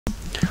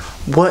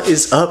What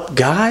is up,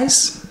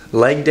 guys?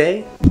 Leg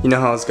day. You know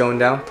how it's going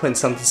down. Putting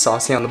something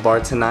saucy on the bar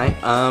tonight.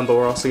 But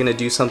we're also gonna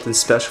do something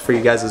special for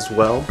you guys as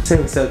well. Say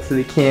what's up to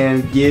the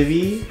cam,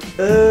 Gibby.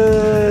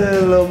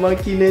 Little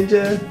monkey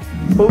ninja.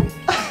 Oh.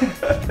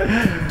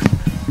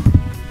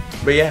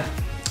 But yeah,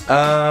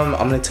 I'm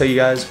gonna tell you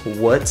guys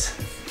what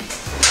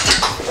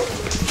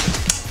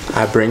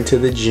I bring to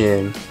the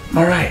gym.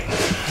 All right.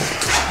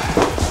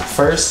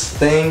 First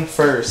thing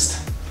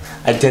first,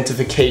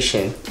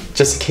 identification.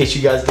 Just in case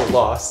you guys get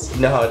lost,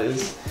 you know how it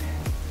is.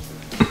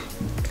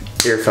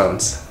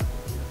 Earphones.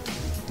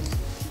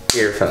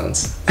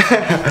 Earphones.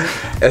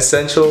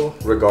 Essential,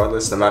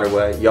 regardless, no matter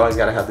what. You always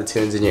gotta have the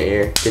tunes in your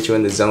ear. Get you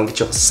in the zone, get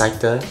you all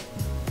psyched up.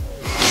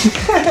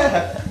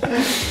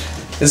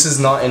 This is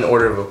not in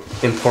order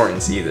of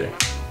importance either.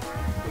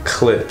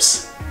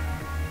 Clips.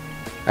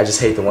 I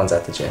just hate the ones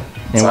at the gym.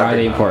 And why are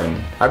they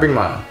important? I bring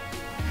my own.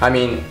 I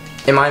mean,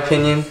 in my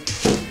opinion,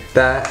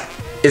 that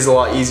is a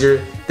lot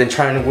easier than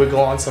trying to wiggle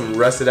on some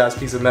rusted ass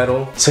piece of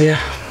metal. So yeah,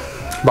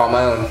 bought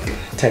my own.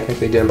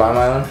 Technically didn't buy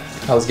my own.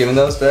 I was given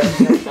those, but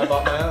I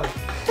bought my own.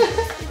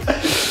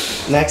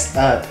 Next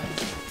up,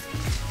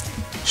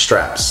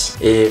 straps.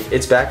 If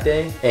it's back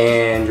day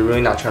and you're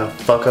really not trying to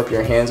fuck up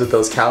your hands with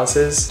those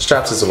calluses,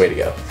 straps is the way to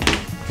go.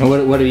 And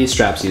what are these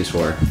straps used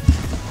for?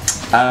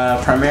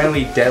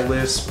 Primarily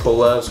deadlifts,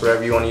 pull-ups,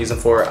 whatever you want to use them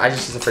for. I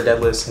just use them for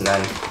deadlifts and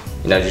then,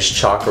 you know, just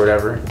chalk or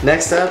whatever.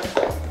 Next up,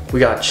 we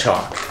got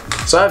chalk.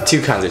 So I have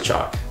two kinds of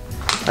chalk.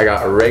 I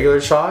got a regular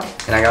chalk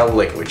and I got a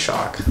liquid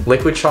chalk.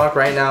 Liquid chalk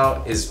right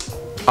now is,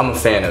 I'm a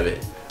fan of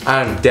it.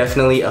 I'm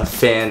definitely a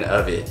fan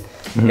of it.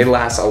 It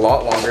lasts a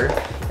lot longer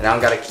and I don't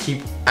gotta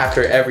keep,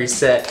 after every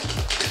set,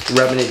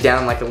 rubbing it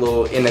down like a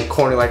little, in the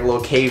corner like a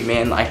little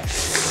caveman, like,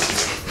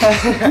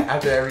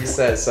 after every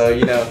set. So,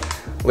 you know,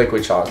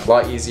 liquid chalk, a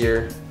lot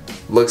easier,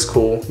 looks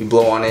cool, you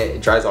blow on it,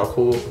 it dries all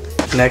cool.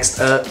 Next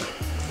up,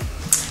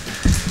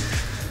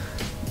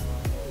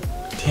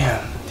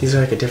 damn, these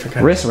are like a different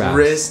kind wrist of wraps.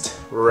 Wrist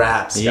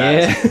wraps, guys.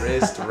 Yeah.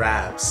 Wrist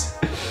wraps.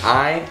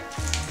 I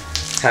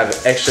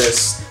have extra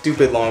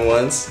stupid long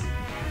ones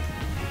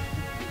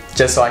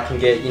just so I can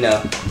get, you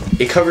know,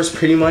 it covers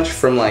pretty much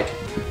from like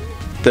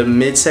the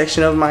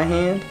midsection of my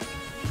hand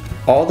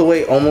all the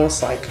way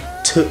almost like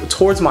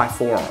towards my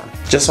forearm,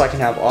 just so I can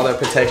have all that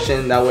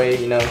protection. That way,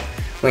 you know,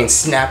 we ain't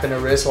snapping a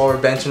wrist while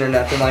we're benching or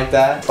nothing like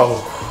that.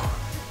 Oh,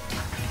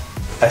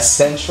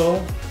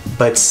 essential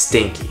but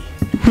stinky.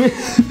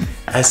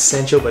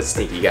 Essential but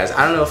stinky, guys.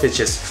 I don't know if it's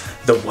just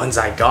the ones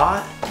I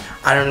got.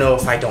 I don't know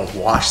if I don't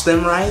wash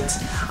them right.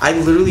 I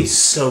literally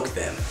soak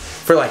them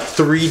for like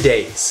 3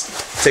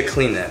 days to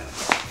clean them.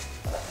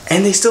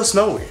 And they still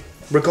smell weird,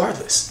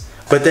 regardless.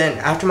 But then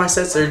after my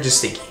sets, they're just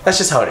stinky. That's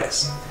just how it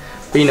is.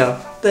 But you know,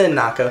 the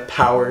Naka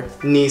Power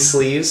knee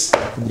sleeves.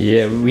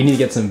 Yeah, we need to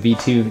get some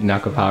V2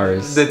 Naka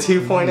Powers. The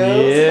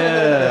 2.0.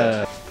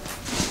 Yeah.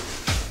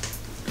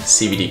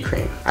 CBD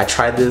cream. I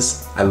tried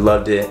this. I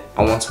loved it.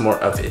 I want some more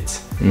of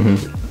it.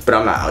 But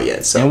I'm not out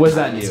yet. So and what does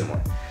that do?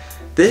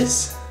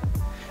 This,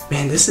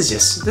 man, this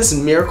is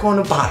miracle in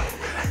a bottle.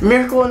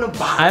 Miracle in a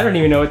bottle. I don't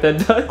even know what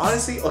that does.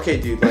 Honestly, okay,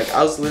 dude. Like,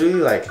 I was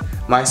literally like,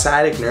 my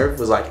sciatic nerve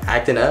was like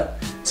acting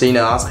up. So, you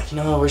know, I was like, you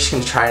know what, we're just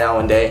gonna try it out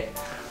one day.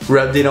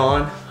 Rubbed it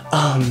on.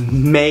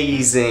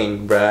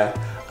 Amazing, bruh.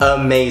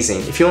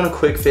 Amazing. If you want a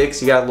quick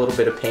fix, you got a little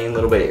bit of pain, a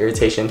little bit of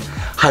irritation,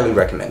 highly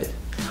recommended.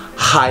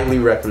 Highly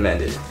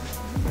recommended.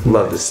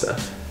 Love this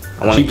stuff.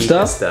 I want to eat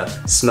this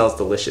stuff. Smells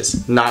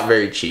delicious. Not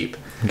very cheap.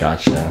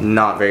 Gotcha.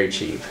 Not very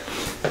cheap.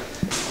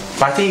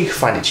 But I think you can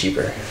find it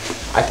cheaper.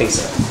 I think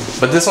so.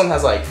 But this one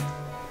has like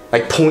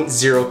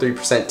 0.03%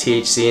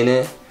 THC in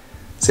it.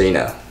 So, you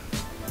know,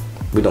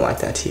 we don't like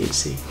that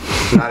THC.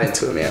 Not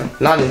into it, man.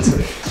 Not into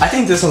it. I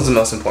think this one's the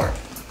most important.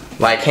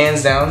 Like,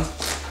 hands down,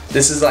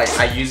 this is like,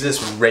 I use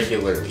this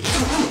regularly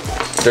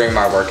during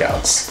my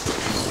workouts.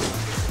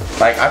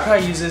 Like, I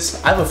probably use this,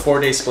 I have a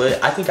 4-day split.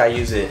 I think I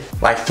use it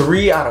like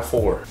 3 out of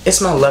 4. It's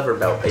my lever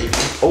belt, baby.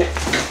 Oh,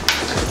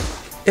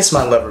 it's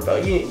my lever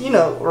belt. You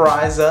know,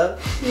 rise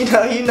up. You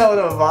know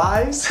the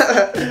vibes.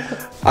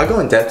 I'll go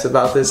in depth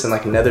about this in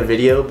like another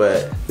video,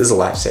 but this is a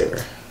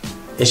lifesaver.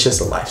 It's just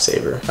a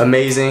lifesaver.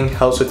 Amazing,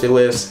 helps with your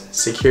lifts,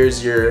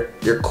 secures your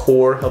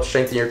core, helps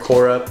strengthen your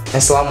core up. And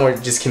it's a lot more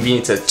just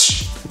convenient to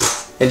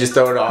and just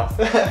throw it off.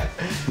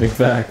 Big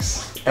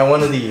facts. And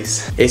one of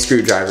these, a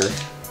screwdriver.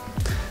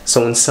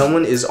 So when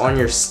someone is on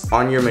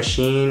your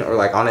machine or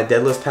like on a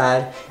deadlift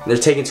pad and they're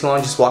taking too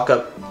long, just walk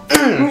up.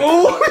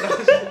 I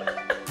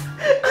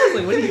was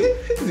like, what are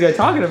this guy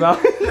talking about?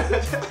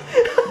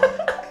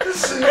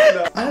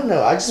 I don't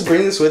know. I just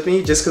bring this with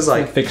me just cause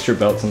like fix your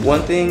belt sometimes.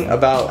 One thing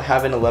about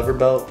having a lever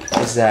belt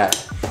is that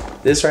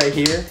this right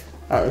here,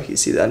 I don't know if you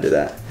see that under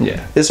that.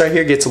 Yeah. This right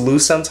here gets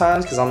loose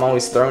sometimes because I'm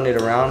always throwing it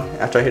around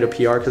after I hit a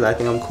PR because I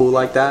think I'm cool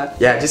like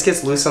that. Yeah, it just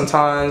gets loose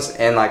sometimes,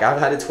 and like I've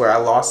had it to where I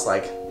lost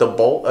like the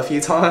bolt a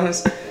few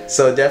times.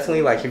 So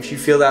definitely, like, if you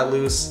feel that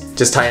loose,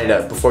 just tighten it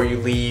up before you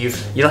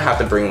leave. You don't have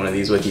to bring one of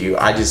these with you.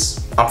 I'm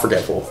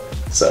forgetful.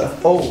 So,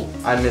 oh,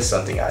 I missed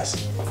something, guys.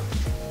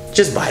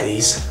 Just buy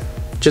these.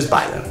 Just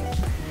buy them.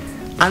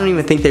 I don't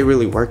even think they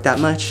really work that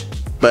much,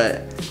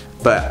 but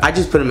I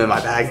just put them in my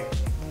bag.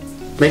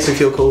 Makes me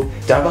feel cool.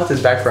 Dude, I bought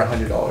this bag for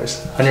 $100,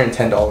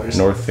 $110.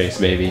 North Face,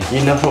 baby.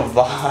 You know the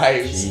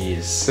vibes.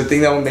 Jeez. The thing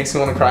that makes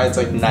me want to cry is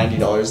like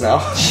 $90 now.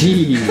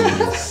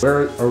 Jeez.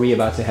 Where are we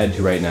about to head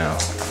to right now?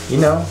 You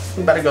know,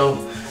 we better go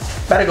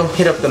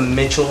hit up the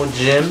Mitchell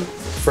gym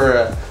for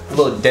a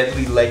little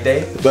deadly leg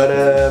day.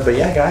 But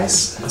yeah,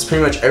 guys, that's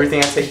pretty much everything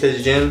I take to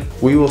the gym.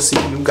 We will see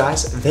you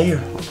guys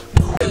there.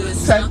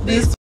 Suck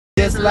this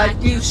just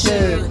like you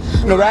should.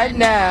 No, right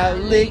now,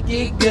 lick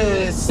it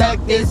good. Suck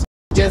this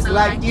just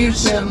like you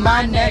should.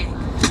 My neck,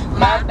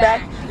 my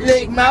back,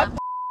 lick my.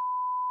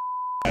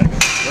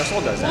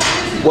 Russell does that.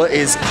 What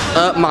is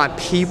up, my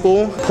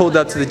people? Pulled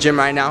up to the gym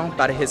right now.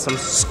 About to hit some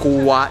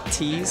squat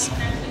tees.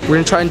 We're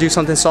gonna try and do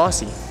something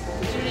saucy.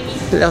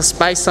 A little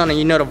spice on it,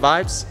 you know the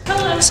vibes.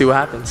 See what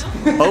happens.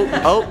 Oh,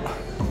 oh,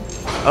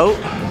 oh,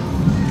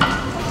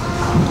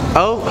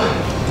 oh,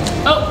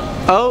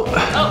 oh,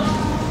 oh.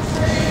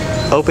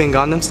 Open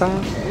Gangnam Style.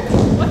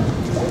 What?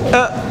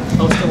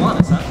 Oh, still on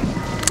us,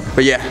 huh?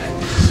 But yeah,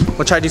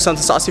 we'll try to do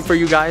something saucy for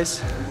you guys.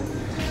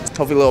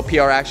 Hopefully a little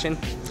PR action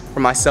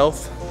for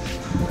myself,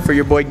 for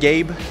your boy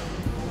Gabe.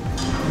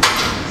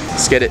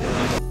 Let's get it.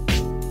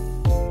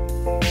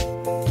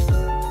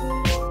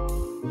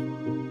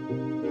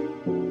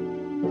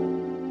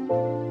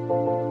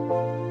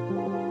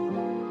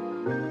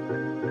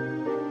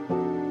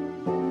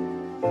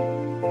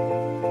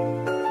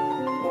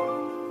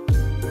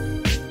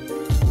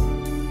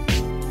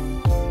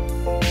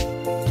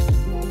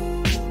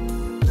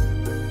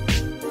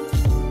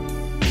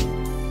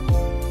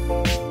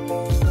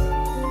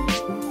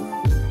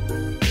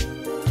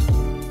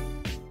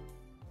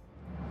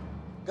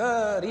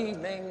 Good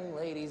evening,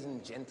 ladies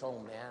and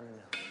gentlemen.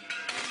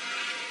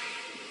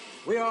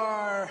 We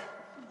are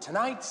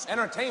tonight's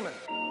entertainment.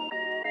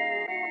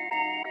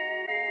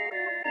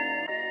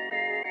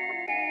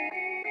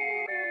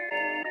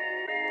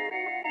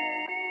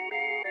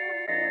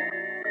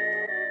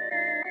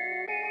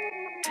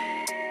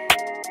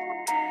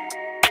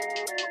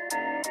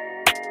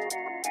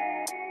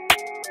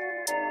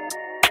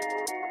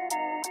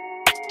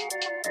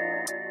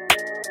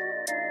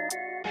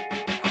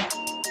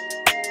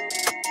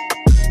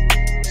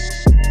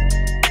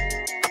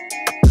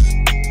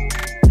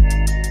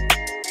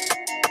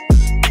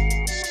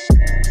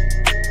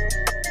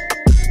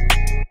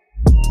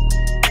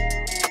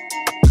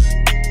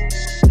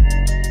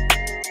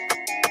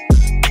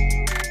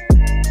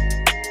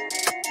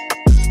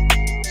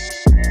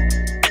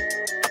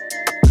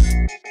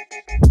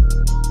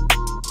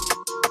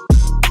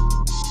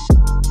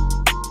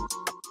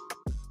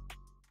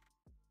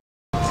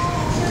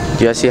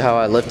 Do you guys see how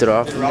I lifted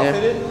off from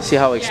there? See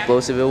how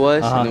explosive it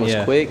was? And it was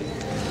quick?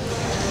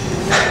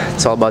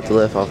 It's all about the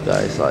lift off,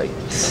 guys. Like,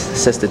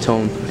 sets the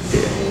tone.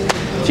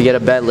 If you get a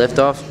bad lift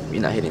off,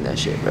 you're not hitting that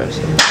shit, bro.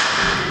 So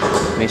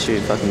make sure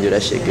you fucking do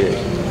that shit good.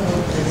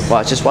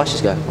 Watch, just watch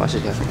this guy. Watch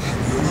this guy.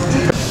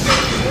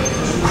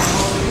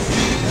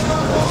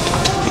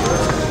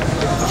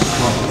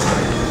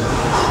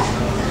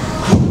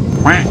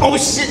 Oh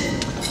shit!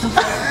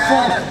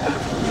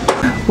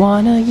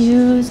 Wanna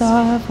use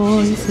our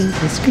voices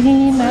to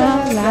scream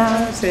out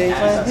loud. Take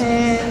my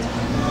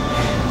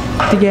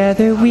hand.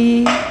 Together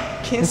we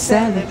Can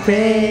celebrate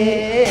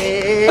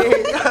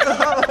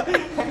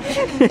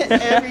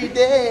every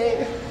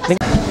day.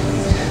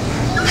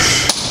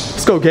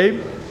 Let's go,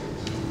 Gabe.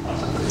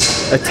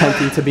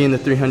 Attempting to be in the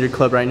 300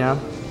 club right now.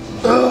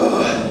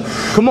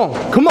 Come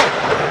on, come on.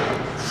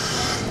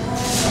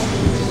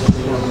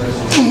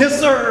 Yes,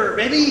 sir,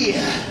 baby.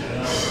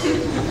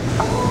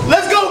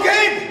 Let's go,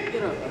 Gabe.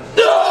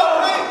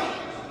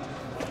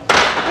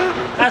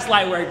 That's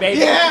light work, baby.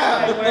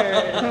 Yeah. Light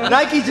work.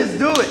 Nike, just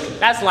do it.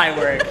 That's light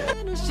work.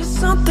 It's just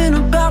something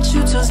about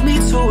you turns me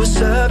to a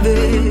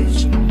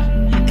savage.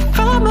 If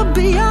I'ma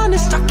be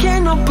honest, I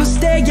can't help but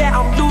stare. Yeah,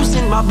 I'm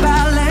losing my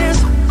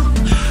balance.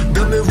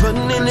 Got me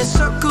running in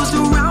circles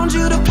around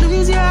you to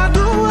please. Yeah, I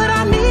do what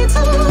I need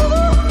to.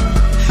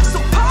 So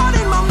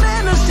pardon my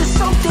manners, just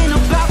something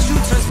about you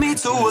turns me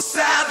to a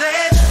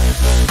savage.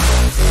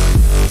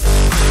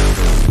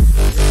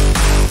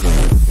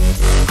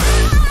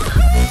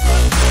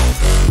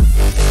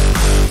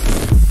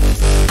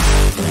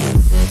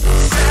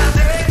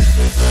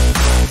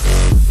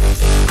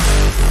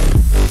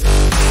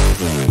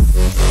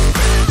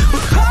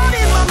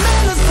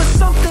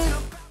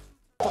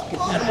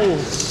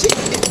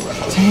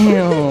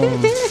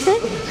 Damn.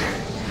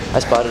 I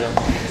spotted him.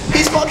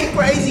 He's fucking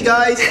crazy,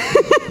 guys.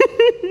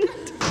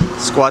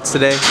 Squats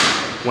today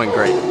went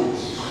great.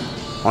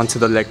 Onto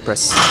the leg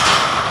press.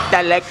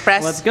 That leg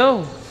press. Let's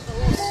go.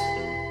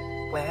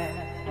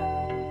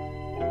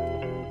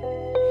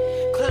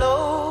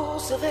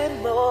 Closer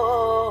than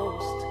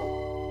most.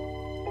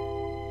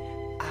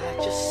 I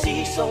just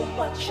see so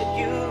much in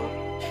you,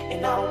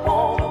 and I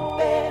want a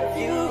better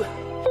view.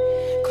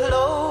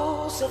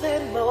 Closer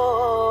than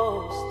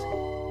most.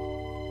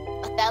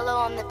 Othello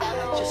on the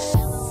bellow. Just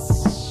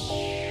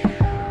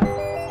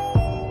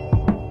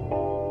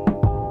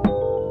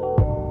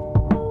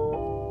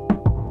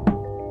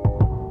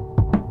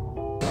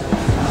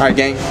Alright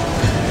gang,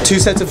 2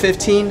 sets of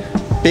 15,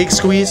 big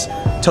squeeze,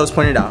 toes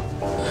pointed out.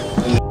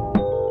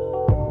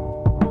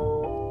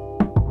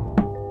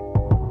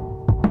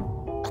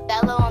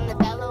 Othello on the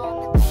bellow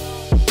on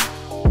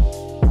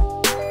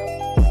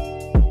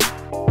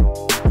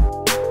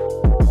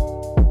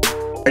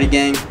the Ready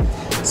gang,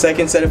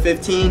 second set of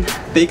 15,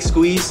 big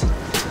squeeze,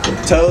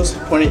 toes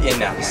pointed in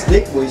now.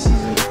 Stick boy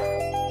season.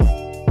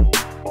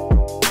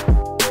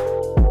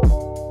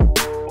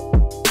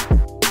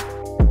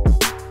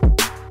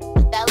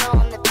 Othello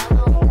on the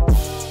bellow on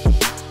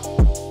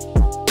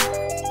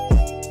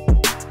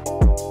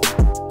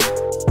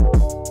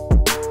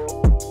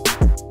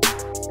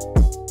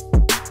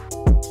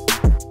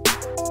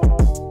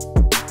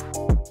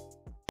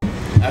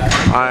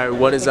Alright,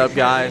 what is up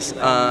guys? It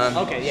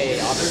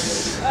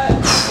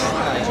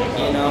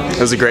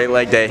was a great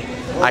leg day.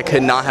 I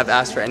could not have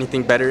asked for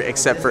anything better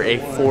except for a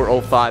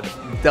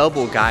 405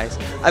 double, guys.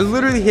 I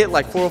literally hit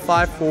like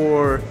 405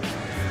 for,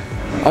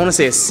 I want to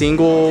say a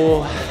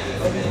single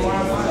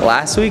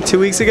last week, 2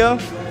 weeks ago.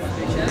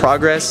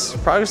 Progress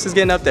is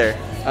getting up there.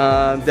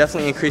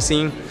 Definitely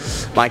increasing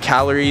my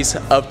calories,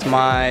 upped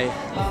my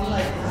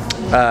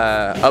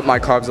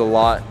carbs a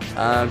lot.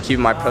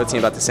 Keeping my protein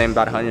about the same,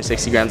 about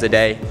 160 grams a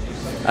day.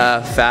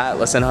 Fat,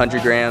 less than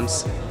 100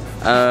 grams.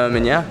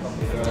 And yeah,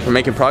 we're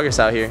making progress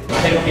out here.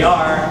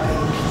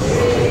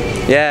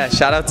 Yeah,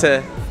 shout out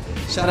to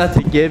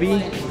Gibby.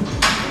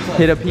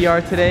 Hit a PR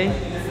today.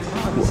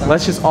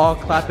 Let's just all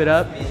clap it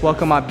up.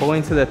 Welcome my boy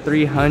into the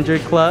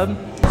 300 club.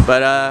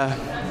 But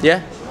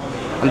yeah,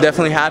 I'm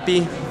definitely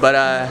happy, but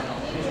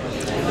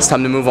it's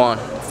time to move on.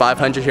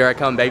 500, here I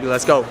come, baby,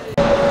 let's go.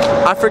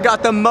 I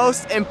forgot the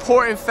most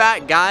important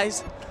fact,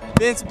 guys.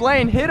 Vince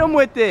Blaine, hit him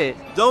with it.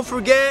 Don't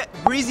forget,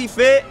 Breezy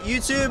Fit,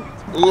 YouTube,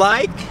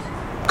 like,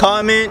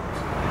 comment,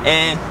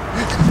 and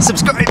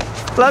subscribe.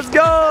 Let's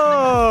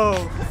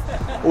go.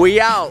 We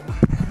out.